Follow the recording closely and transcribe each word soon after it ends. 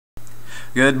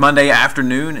Good Monday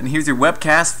afternoon, and here's your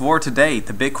webcast for today.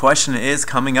 The big question is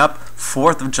coming up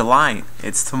 4th of July.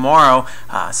 It's tomorrow,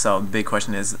 so the big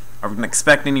question is, are we going to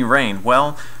expect any rain?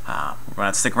 Well, we're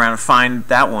going to stick around and find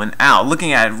that one out.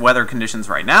 Looking at weather conditions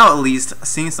right now, at least,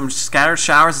 seeing some scattered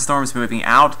showers and storms moving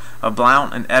out of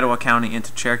Blount and Etowah County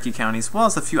into Cherokee County, as well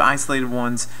as a few isolated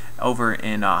ones over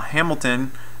in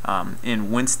Hamilton,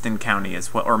 in Winston County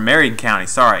as well, or Marion County,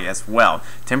 sorry, as well.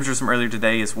 Temperatures from earlier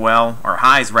today as well, or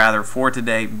highs rather, for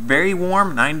today. Very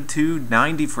warm, 92,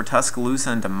 90 for Tuscaloosa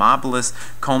and Demopolis.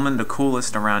 Coleman, the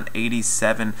coolest, around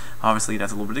 87. Obviously,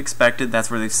 that's a little bit expected.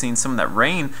 That's where they've seen some of that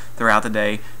rain throughout the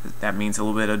day. That means a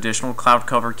little bit of additional cloud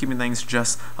cover, keeping things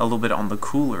just a little bit on the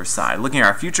cooler side. Looking at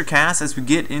our future cast as we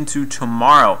get into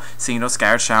tomorrow, seeing those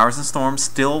scattered showers and storms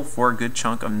still for a good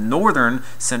chunk of northern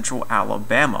central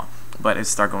Alabama. But as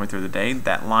we start going through the day,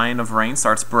 that line of rain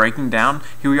starts breaking down.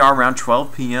 Here we are around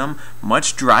 12 p.m.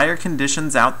 Much drier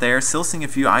conditions out there. Still seeing a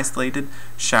few isolated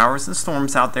showers and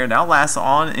storms out there. That'll last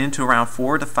on into around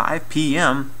 4 to 5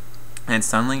 p.m. And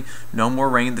suddenly, no more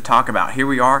rain to talk about. Here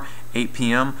we are, 8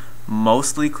 p.m.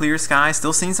 Mostly clear skies,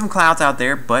 still seeing some clouds out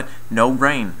there, but no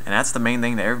rain. And that's the main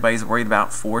thing that everybody's worried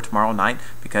about for tomorrow night,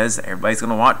 because everybody's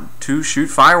going to want to shoot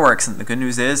fireworks. And the good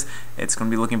news is it's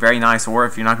going to be looking very nice, or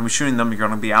if you're not going to be shooting them, you're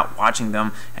going to be out watching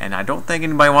them. And I don't think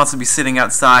anybody wants to be sitting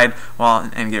outside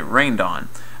and get rained on.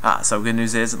 So good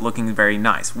news is looking very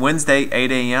nice. Wednesday,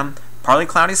 8 a.m., partly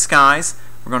cloudy skies.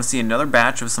 We're going to see another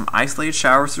batch of some isolated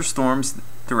showers or storms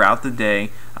throughout the day,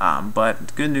 but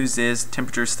the good news is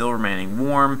temperatures still remaining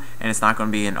warm, and it's not going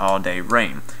to be an all-day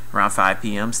rain. Around 5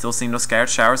 p.m., still seeing those scattered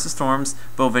showers and storms,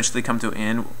 but will eventually come to an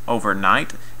end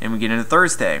overnight, and we get into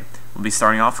Thursday. We'll be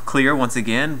starting off clear once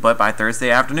again, but by Thursday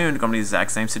afternoon, it's going to be the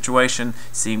exact same situation,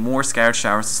 seeing more scattered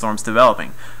showers and storms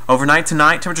developing. Overnight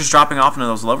tonight, temperatures dropping off into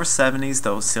those lower 70s,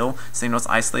 though still seeing those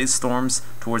isolated storms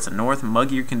towards the north.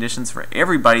 Muggier conditions for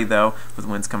everybody, though, with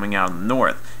winds coming out of the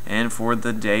north. And for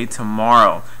the day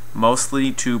tomorrow,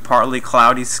 mostly to partly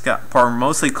cloudy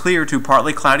mostly clear to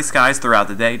partly cloudy skies throughout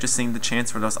the day, just seeing the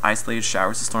chance for those isolated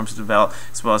showers and storms to develop,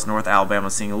 as well as North Alabama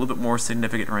seeing a little bit more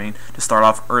significant rain to start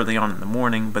off early on in the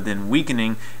morning, but then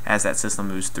weakening as that system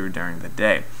moves through during the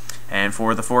day. And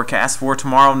for the forecast for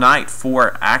tomorrow night,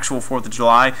 for actual 4th of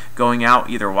July, going out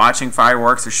either watching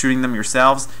fireworks or shooting them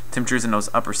yourselves, temperatures in those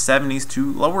upper 70s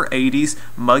to lower 80s,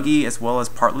 muggy as well as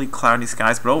partly cloudy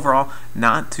skies, but overall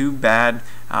not too bad.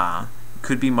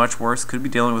 Could be much worse, could be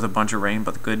dealing with a bunch of rain,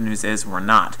 but the good news is we're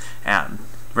not. And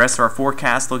the rest of our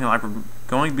forecast looking like we're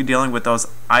going to be dealing with those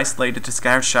isolated to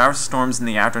scattered showers and storms in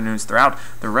the afternoons throughout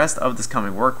the rest of this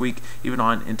coming work week, even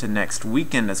on into next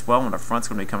weekend as well, when the front's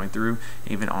going to be coming through,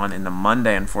 even on in the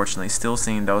Monday, unfortunately. Still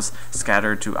seeing those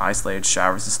scattered to isolated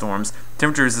showers and storms.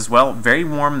 Temperatures as well, very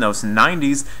warm in those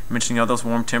 90s. Mentioning all those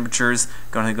warm temperatures,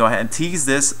 going to go ahead and tease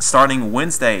this starting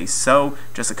Wednesday. So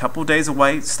just a couple days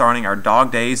away, starting our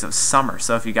dog days of summer.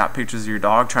 So if you got pictures of your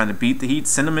dog trying to beat the heat,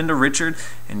 send them in to Richard,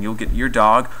 and you'll get your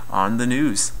dog on the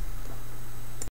news.